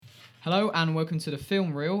Hello and welcome to the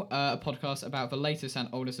Film Reel, a podcast about the latest and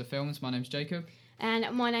oldest of films. My name's Jacob.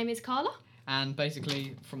 And my name is Carla. And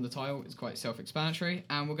basically, from the title, it's quite self-explanatory.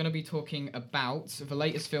 And we're going to be talking about the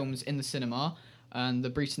latest films in the cinema and the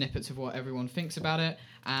brief snippets of what everyone thinks about it.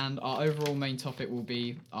 And our overall main topic will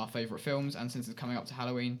be our favourite films. And since it's coming up to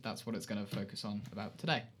Halloween, that's what it's going to focus on about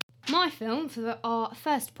today. My film for our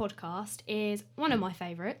first podcast is one of my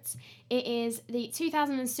favourites. It is the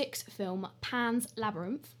 2006 film Pan's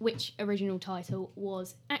Labyrinth, which original title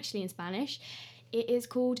was actually in Spanish. It is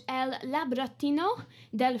called El Labyrinto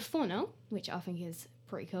del Fauno, which I think is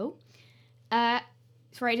pretty cool.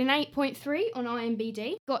 It's rated an 8.3 on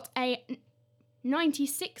IMDb. Got a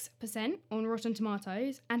 96% on Rotten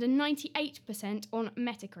Tomatoes and a 98% on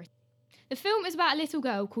Metacritic. The film is about a little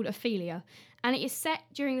girl called Ophelia, and it is set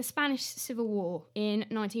during the Spanish Civil War in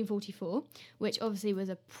 1944, which obviously was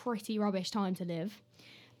a pretty rubbish time to live.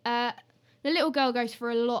 The little girl goes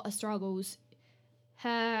through a lot of struggles.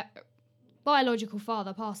 Her biological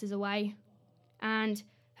father passes away, and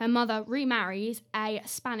her mother remarries a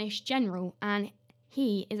Spanish general, and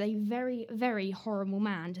he is a very, very horrible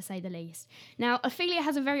man, to say the least. Now, Ophelia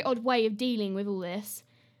has a very odd way of dealing with all this.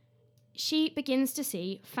 She begins to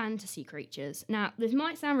see fantasy creatures. Now, this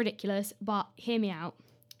might sound ridiculous, but hear me out.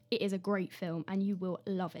 It is a great film, and you will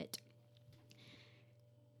love it.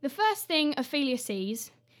 The first thing Ophelia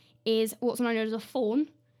sees is what's known as a faun,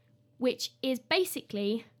 which is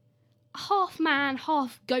basically a half man,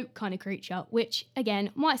 half goat kind of creature, which,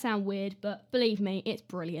 again, might sound weird, but believe me, it's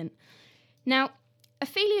brilliant. Now,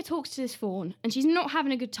 Ophelia talks to this faun, and she's not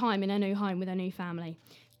having a good time in her new home with her new family,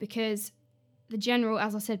 because the general,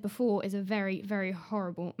 as I said before, is a very, very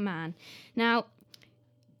horrible man. Now,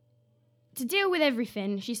 to deal with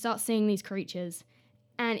everything, she starts seeing these creatures.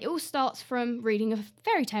 And it all starts from reading a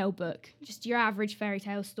fairy tale book, just your average fairy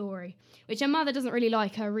tale story, which her mother doesn't really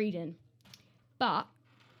like her reading. But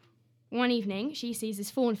one evening, she sees this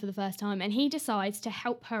faun for the first time, and he decides to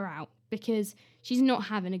help her out because she's not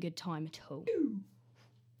having a good time at all.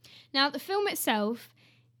 Now, the film itself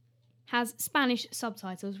has Spanish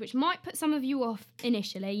subtitles, which might put some of you off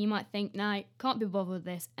initially. You might think, no, can't be bothered with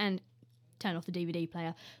this, and turn off the DVD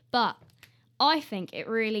player. But I think it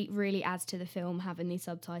really, really adds to the film having these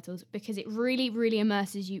subtitles, because it really, really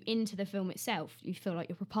immerses you into the film itself. You feel like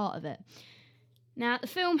you're a part of it. Now, the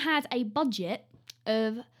film had a budget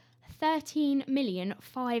of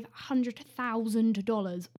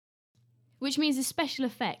 $13,500,000, which means the special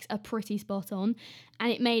effects are pretty spot on,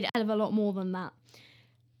 and it made a hell of a lot more than that.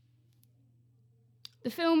 The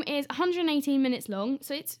film is 118 minutes long,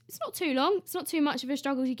 so it's not too long. It's not too much of a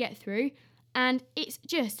struggle to get through, and it's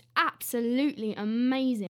just absolutely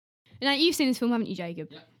amazing. Now, you've seen this film, haven't you, Jacob?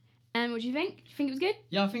 Yeah. And what do you think? Do you think it was good?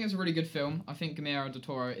 Yeah, I think it's a really good film. I think Guillermo del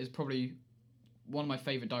Toro is probably one of my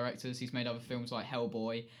favourite directors. He's made other films like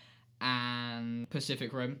Hellboy and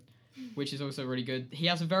Pacific Rim, which is also really good. He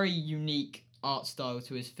has a very unique art style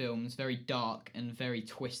to his films, very dark and very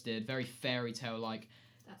twisted, very fairy tale-like.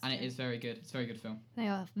 And it is very good. It's a very good film. It is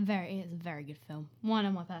a very good film. One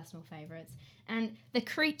of my personal favourites. And the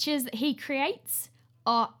creatures that he creates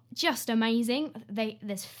are just amazing.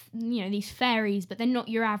 There's these fairies, but they're not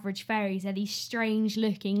your average fairies. They're these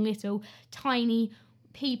strange-looking little tiny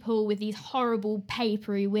people with these horrible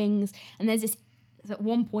papery wings. And there's this, at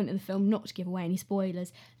one point in the film, not to give away any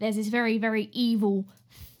spoilers, there's this very, very evil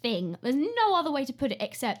thing. There's no other way to put it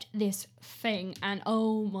except this thing, and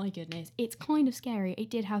oh my goodness, it's kind of scary. It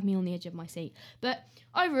did have me on the edge of my seat, but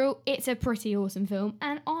overall it's a pretty awesome film,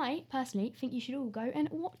 and I personally think you should all go and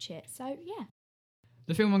watch it. So yeah,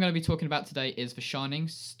 the film I'm going to be talking about today is The Shining,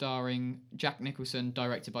 starring Jack Nicholson,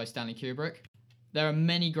 directed by Stanley Kubrick. There are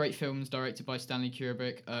many great films directed by Stanley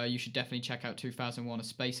Kubrick. You should definitely check out 2001: A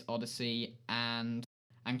Space Odyssey and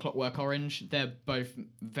Clockwork Orange. They're both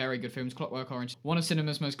very good films. Clockwork Orange, one of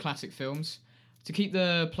cinema's most classic films. To keep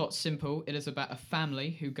the plot simple, it is about a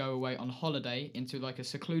family who go away on holiday into like a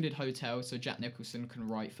secluded hotel so Jack Nicholson can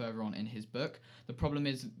write further on in his book. The problem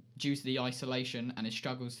is, due to the isolation and his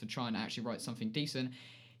struggles to try and actually write something decent,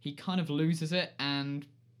 he kind of loses it and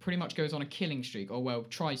pretty much goes on a killing streak, or well,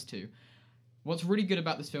 tries to. What's really good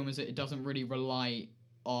about this film is that it doesn't really rely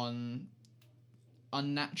on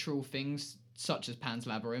unnatural things such as Pan's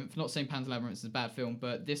Labyrinth. Not saying Pan's Labyrinth is a bad film,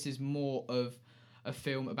 but this is more of a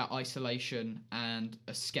film about isolation and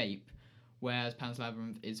escape, whereas Pan's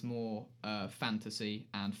Labyrinth is more fantasy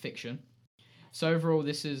and fiction. So overall,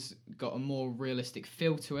 this has got a more realistic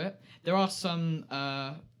feel to it. There are some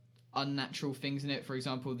unnatural things in it. For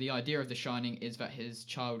example, the idea of The Shining is that his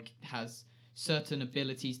child has certain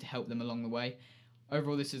abilities to help them along the way.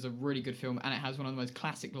 Overall, this is a really good film, and it has one of the most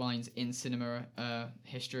classic lines in cinema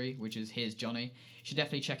history, which is "Here's Johnny." You should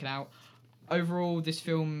definitely check it out. Overall, this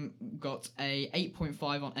film got a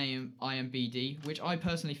 8.5 on IMDb, which I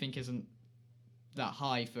personally think isn't that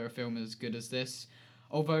high for a film as good as this.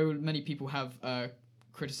 Although many people have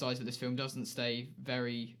criticised that this film doesn't stay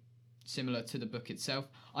very similar to the book itself,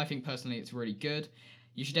 I think personally it's really good.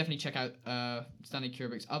 You should definitely check out Stanley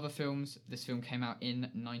Kubrick's other films. This film came out in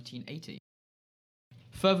 1980.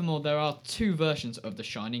 Furthermore, there are two versions of The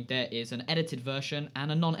Shining. There is an edited version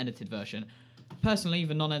and a non-edited version. Personally,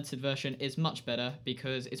 the non-edited version is much better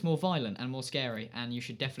because it's more violent and more scary, and you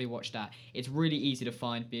should definitely watch that. It's really easy to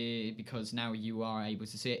find because now you are able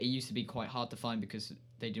to see it. It used to be quite hard to find because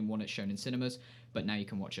they didn't want it shown in cinemas, but now you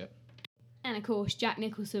can watch it. And of course, Jack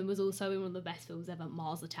Nicholson was also in one of the best films ever,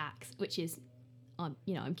 Mars Attacks, which is, I'm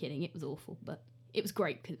kidding, it was awful, but it was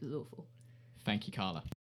great because it was awful. Thank you, Carla.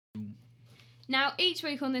 Now, each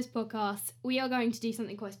week on this podcast, we are going to do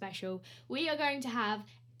something quite special. We are going to have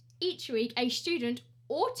each week a student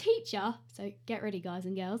or teacher, so get ready guys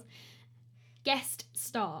and girls, guest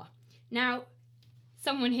star. Now,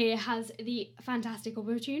 someone here has the fantastic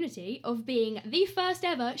opportunity of being the first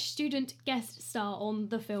ever student guest star on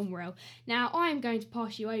the film reel. Now, I am going to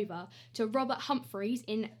pass you over to Robert Humphries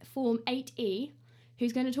in Form 8E,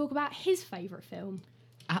 who's going to talk about his favourite film.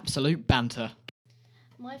 Absolute banter.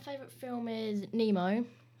 My favourite film is Nemo,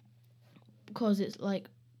 because it's like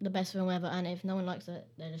the best film ever, and if no one likes it,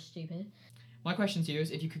 they're just stupid. My question to you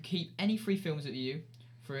is, if you could keep any three films of you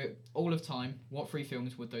for all of time, what three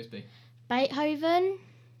films would those be? Beethoven,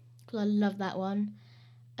 because I love that one.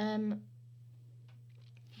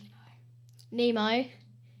 Nemo.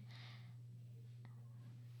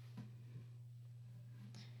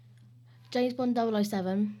 James Bond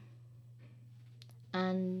 007.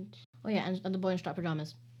 And and The Boy in Striped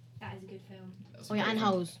Pyjamas. That is a good film. And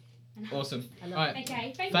Holes. Awesome. I love All right.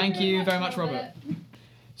 Okay, Thank you very much, Robert.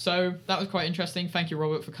 So that was quite interesting. Thank you,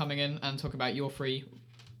 Robert, for coming in and talking about your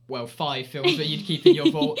five films that you'd keep in your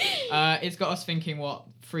vault. It's got us thinking what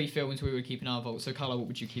three films we would keep in our vault. So, Carla, what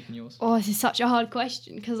would you keep in yours? Oh, this is such a hard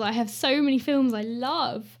question because I have so many films I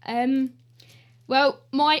love. Well,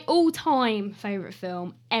 my all-time favourite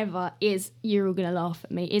film ever is, you're all going to laugh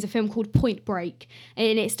at me, is a film called Point Break.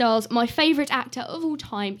 And it stars my favourite actor of all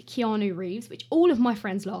time, Keanu Reeves, which all of my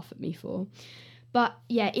friends laugh at me for. But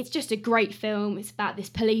yeah, it's just a great film. It's about this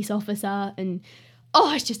police officer and,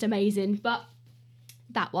 it's just amazing. But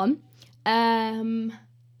that one. If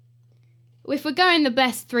we're going the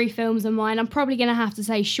best three films of mine, I'm probably going to have to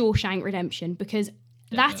say Shawshank Redemption, because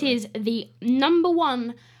that is the number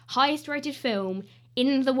one highest rated film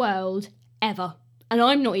in the world ever. And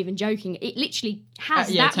I'm not even joking. It literally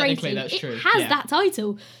has that rating. That's true. It has that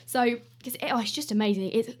title. So, because it's just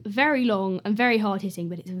amazing. It's very long and very hard hitting,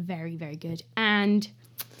 but it's very, very good. And,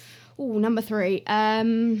 number three.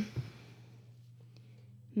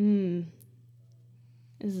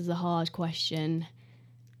 This is a hard question.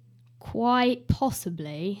 Quite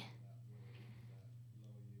possibly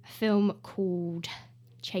a film called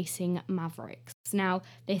Chasing Mavericks. Now,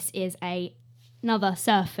 this is another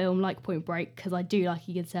surf film like Point Break, because I do like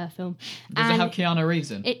a good surf film. Does it have Keanu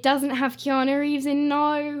Reeves in? It doesn't have Keanu Reeves in,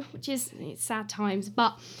 no, it's sad times,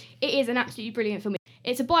 but it is an absolutely brilliant film.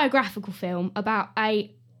 It's a biographical film about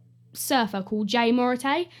a surfer called Jay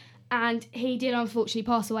Morite, and he did unfortunately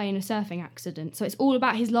pass away in a surfing accident. So it's all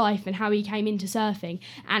about his life and how he came into surfing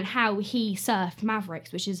and how he surfed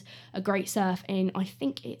Mavericks, which is a great surf in, I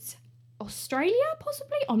think it's Australia,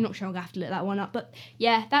 possibly? I'm not sure, I'm going to have to look that one up. But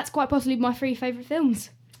yeah, that's quite possibly my three favourite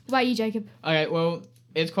films. What about you, Jacob? Okay, well,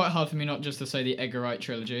 it's quite hard for me not just to say the Edgar Wright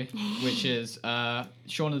trilogy, which is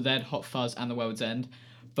Shaun of the Dead, Hot Fuzz, and The World's End.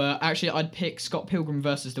 But actually, I'd pick Scott Pilgrim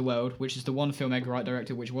vs. the World, which is the one film Edgar Wright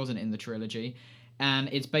directed which wasn't in the trilogy. And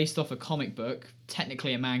it's based off a comic book,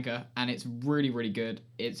 technically a manga, and it's really, really good.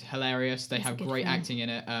 It's hilarious. They have great acting in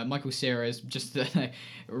it. Michael Cera is just a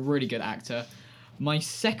really good actor. My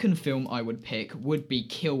second film I would pick would be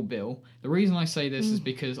Kill Bill. The reason I say this is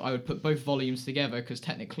because I would put both volumes together, because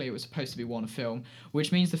technically it was supposed to be one film,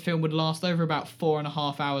 which means the film would last over about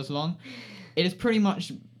 4.5 hours long. It is pretty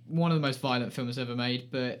much one of the most violent films ever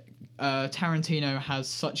made, but Tarantino has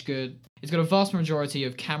such good... It's got a vast majority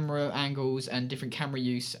of camera angles and different camera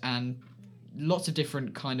use and lots of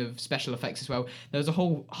different kind of special effects as well. There's a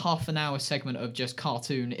whole half an hour segment of just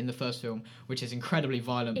cartoon in the first film, which is incredibly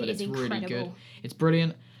violent, but it's really good. It's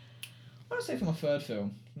brilliant. What would I say for my third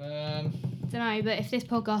film? Don't know, but if this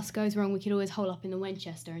podcast goes wrong, we could always hole up in the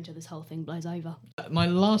Winchester until this whole thing blows over. My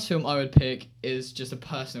last film I would pick is just a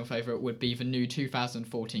personal favourite, would be the new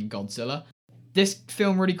 2014 Godzilla. This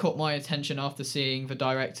film really caught my attention after seeing the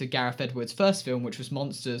director Gareth Edwards' first film, which was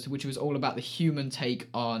Monsters, which was all about the human take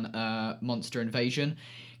on monster invasion.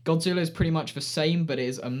 Godzilla is pretty much the same, but it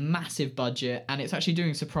is a massive budget, and it's actually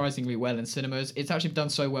doing surprisingly well in cinemas. It's actually done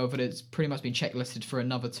so well that it's pretty much been checklisted for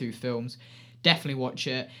another 2 films. Definitely watch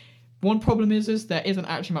it. One problem is there isn't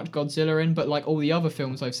actually much Godzilla in, but like all the other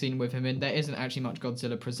films I've seen with him in, there isn't actually much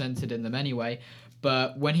Godzilla presented in them anyway.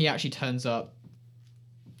 But when he actually turns up,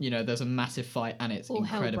 there's a massive fight, and it's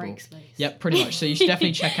incredible. Hell breaks loose. Yep, pretty much. So you should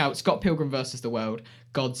definitely check out Scott Pilgrim vs. the World,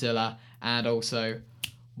 Godzilla, and also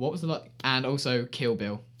Kill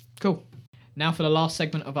Bill. Cool. Now for the last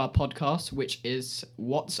segment of our podcast, which is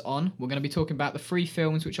What's On. We're going to be talking about the 3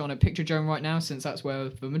 films which are on at Picture Dome right now, since that's where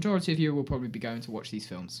the majority of you will probably be going to watch these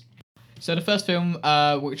films. So the first film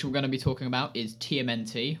which we're going to be talking about is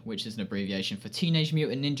TMNT, which is an abbreviation for Teenage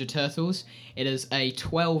Mutant Ninja Turtles. It is a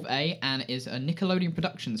 12A and is a Nickelodeon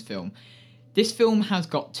Productions film. This film has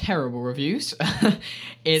got terrible reviews.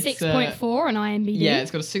 It's 6.4 on IMDb. Yeah,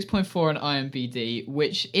 it's got a 6.4 on IMDb,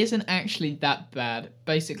 which isn't actually that bad.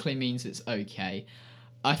 Basically means it's okay.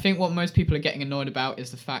 I think what most people are getting annoyed about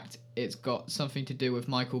is the fact it's got something to do with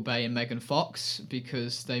Michael Bay and Megan Fox,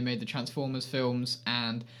 because they made the Transformers films,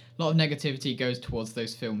 and a lot of negativity goes towards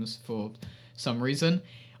those films for some reason.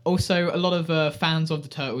 Also, a lot of fans of the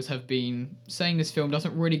Turtles have been saying this film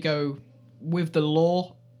doesn't really go with the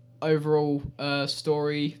lore overall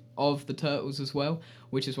story of the Turtles as well,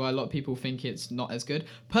 which is why a lot of people think it's not as good.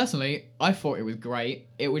 Personally, I thought it was great.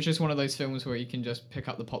 It was just one of those films where you can just pick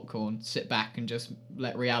up the popcorn, sit back, and just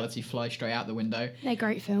let reality fly straight out the window. They're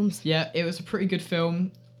great films. Yeah, it was a pretty good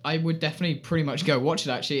film. I would definitely pretty much go watch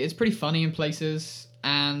it, actually. It's pretty funny in places,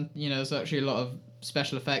 and, there's actually a lot of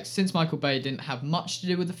special effects. Since Michael Bay didn't have much to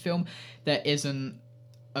do with the film, there isn't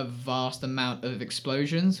a vast amount of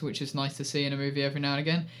explosions, which is nice to see in a movie every now and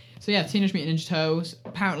again. So yeah, Teenage Mutant Ninja Turtles,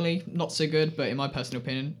 apparently not so good, but in my personal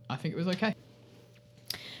opinion, I think it was okay.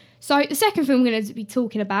 So the second film we're going to be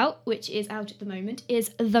talking about, which is out at the moment,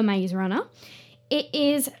 is The Maze Runner. It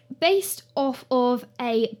is based off of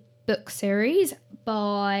a book series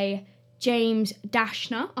by James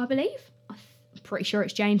Dashner, I believe. I'm pretty sure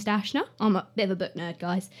it's James Dashner. I'm a bit of a book nerd,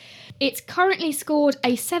 guys. It's currently scored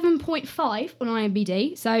a 7.5 on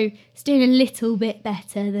IMDb, so it's doing a little bit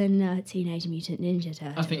better than Teenage Mutant Ninja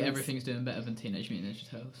Turtles. I think everything's doing better than Teenage Mutant Ninja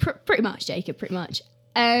Turtles. Pretty much, Jacob, pretty much.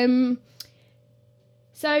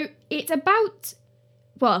 So it's about,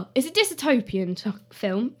 it's a dystopian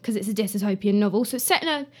film, because it's a dystopian novel, so it's set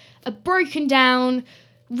in a broken down,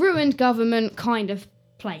 ruined government kind of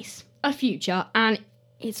place, a future, and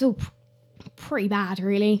it's all pretty bad,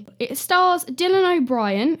 really. It stars Dylan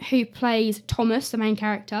O'Brien, who plays Thomas, the main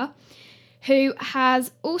character, who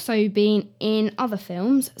has also been in other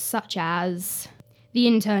films, such as The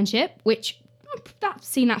Internship, which I've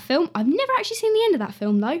seen that film. I've never actually seen the end of that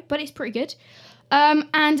film, though, but it's pretty good.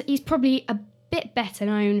 And he's probably a bit better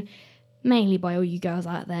known, mainly by all you girls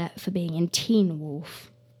out there, for being in Teen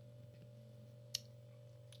Wolf.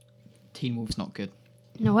 Teen Wolf's not good.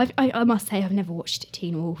 No, I must say I've never watched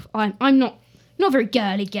Teen Wolf. I'm not a very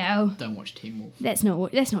girly girl. Don't watch Teen Wolf. Let's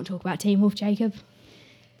not talk about Teen Wolf, Jacob.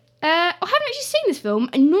 I haven't actually seen this film,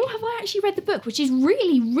 and nor have I actually read the book, which is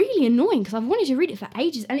really, really annoying, because I've wanted to read it for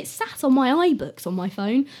ages, and it's sat on my iBooks on my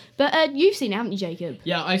phone. But you've seen it, haven't you, Jacob?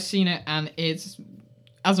 Yeah, I've seen it, and it's,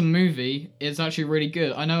 as a movie, it's actually really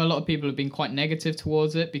good. I know a lot of people have been quite negative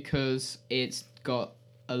towards it, because it's got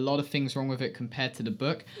a lot of things wrong with it compared to the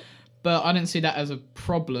book. But I didn't see that as a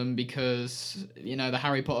problem, because, the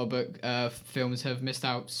Harry Potter book films have missed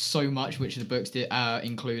out so much, which the books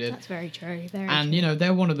included. That's very true. And,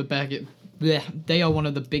 they're one of the they are one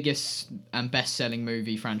of the biggest and best-selling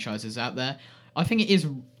movie franchises out there. I think it is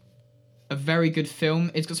a very good film.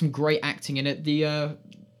 It's got some great acting in it.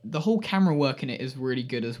 The whole camera work in it is really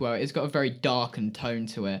good as well. It's got a very darkened tone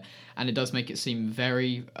to it, and it does make it seem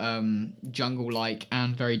very jungle-like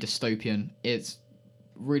and very dystopian. It's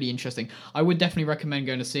really interesting. I would definitely recommend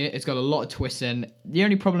going to see it. It's got a lot of twists in. The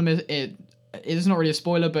only problem is it is not really a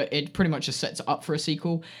spoiler, but it pretty much just sets it up for a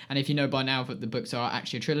sequel. And if you know by now that the books are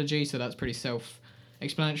actually a trilogy, so that's pretty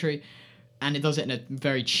self-explanatory. And it does it in a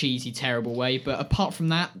very cheesy, terrible way. But apart from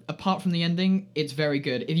the ending, it's very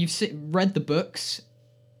good. If you've read the books,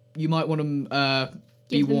 you might want to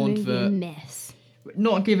be warned that...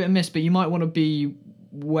 Not give it a miss, but you might want to be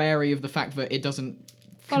wary of the fact that it doesn't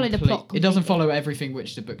follow the plot completely. It doesn't follow everything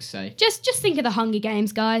which the books say. Just think of the Hunger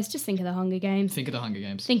Games, guys. Just think of the Hunger Games. Think of the Hunger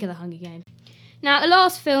Games. Think of the Hunger Games. Now, the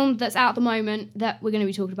last film that's out at the moment that we're going to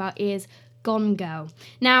be talking about is Gone Girl.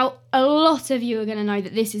 Now, a lot of you are going to know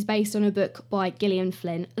that this is based on a book by Gillian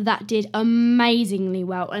Flynn that did amazingly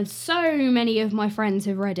well, and so many of my friends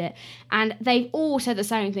have read it, and they've all said the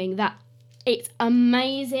same thing, that it's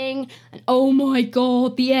amazing, and oh my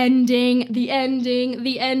god, the ending, and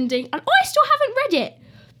I still haven't read it.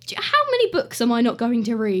 How many books am I not going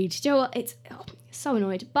to read? Do you know what? It's so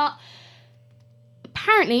annoyed, but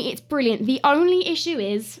apparently it's brilliant. The only issue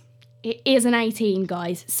is it is an 18,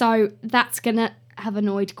 guys, so that's gonna have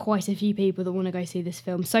annoyed quite a few people that want to go see this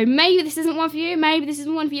film. So maybe this isn't one for you, maybe this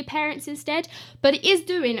isn't one for your parents instead, but it is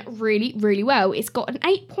doing really, really well. It's got an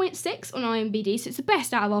 8.6 on IMDb, so it's the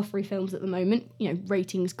best out of our 3 films at the moment, you know,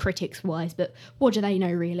 ratings, critics-wise, but what do they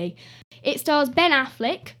know, really? It stars Ben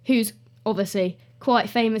Affleck, who's obviously quite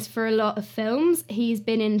famous for a lot of films. He's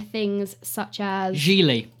been in things such as...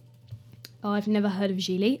 Gigli. Oh, I've never heard of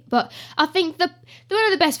Gigli, but I think one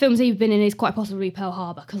of the best films he's been in is quite possibly Pearl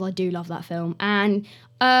Harbor, because I do love that film. And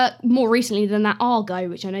more recently than that, Argo,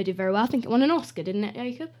 which I know did very well. I think it won an Oscar, didn't it,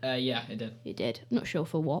 Jacob? Yeah, it did. It did. I'm not sure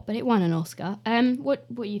for what, but it won an Oscar. What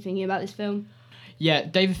are you thinking about this film? Yeah,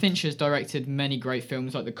 David Fincher has directed many great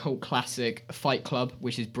films like the cult classic Fight Club,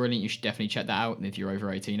 which is brilliant. You should definitely check that out if you're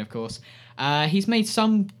over 18, of course. He's made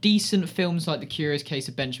some decent films like The Curious Case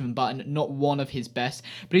of Benjamin Button, not one of his best,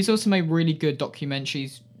 but he's also made really good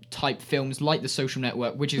documentaries type films like The Social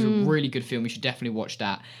Network, which is a really good film. You should definitely watch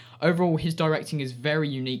that. Overall, his directing is very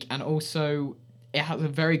unique, and also it has a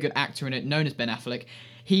very good actor in it known as Ben Affleck.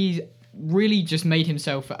 He's really just made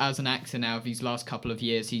himself as an actor now of these last couple of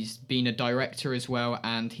years. He's been a director as well,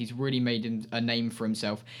 and he's really made a name for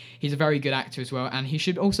himself. He's a very good actor as well, and he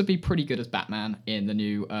should also be pretty good as Batman in the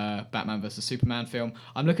new Batman vs Superman film.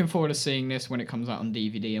 I'm looking forward to seeing this when it comes out on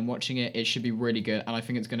DVD and watching it. It should be really good, and I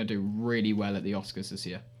think it's going to do really well at the Oscars this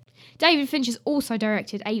year. David Fincher's also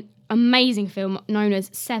directed an amazing film known as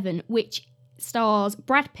Seven, which stars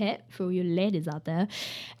Brad Pitt, for all you ladies out there,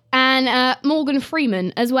 and Morgan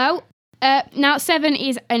Freeman as well. Now, Seven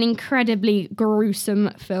is an incredibly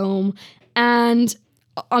gruesome film, and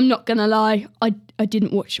I'm not going to lie, I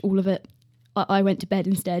didn't watch all of it. I went to bed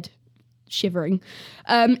instead, shivering.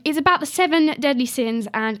 It's about the 7 deadly sins,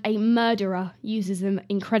 and a murderer uses them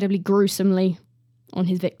incredibly gruesomely on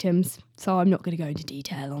his victims. So I'm not going to go into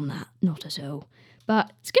detail on that, not at all.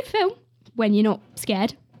 But it's a good film when you're not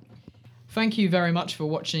scared. Thank you very much for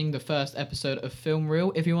watching the first episode of Film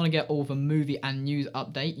Reel. If you want to get all the movie and news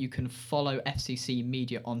update, you can follow FCC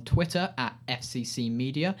Media on Twitter at FCC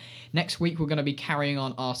Media. Next week, we're going to be carrying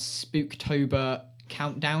on our Spooktober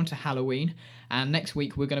countdown to Halloween. And next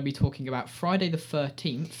week, we're going to be talking about Friday the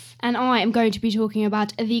 13th. And I am going to be talking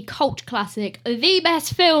about the cult classic, the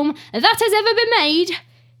best film that has ever been made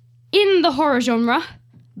in the horror genre,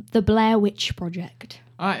 The Blair Witch Project.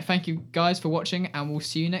 All right, thank you guys for watching, and we'll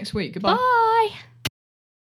see you next week. Goodbye. Bye.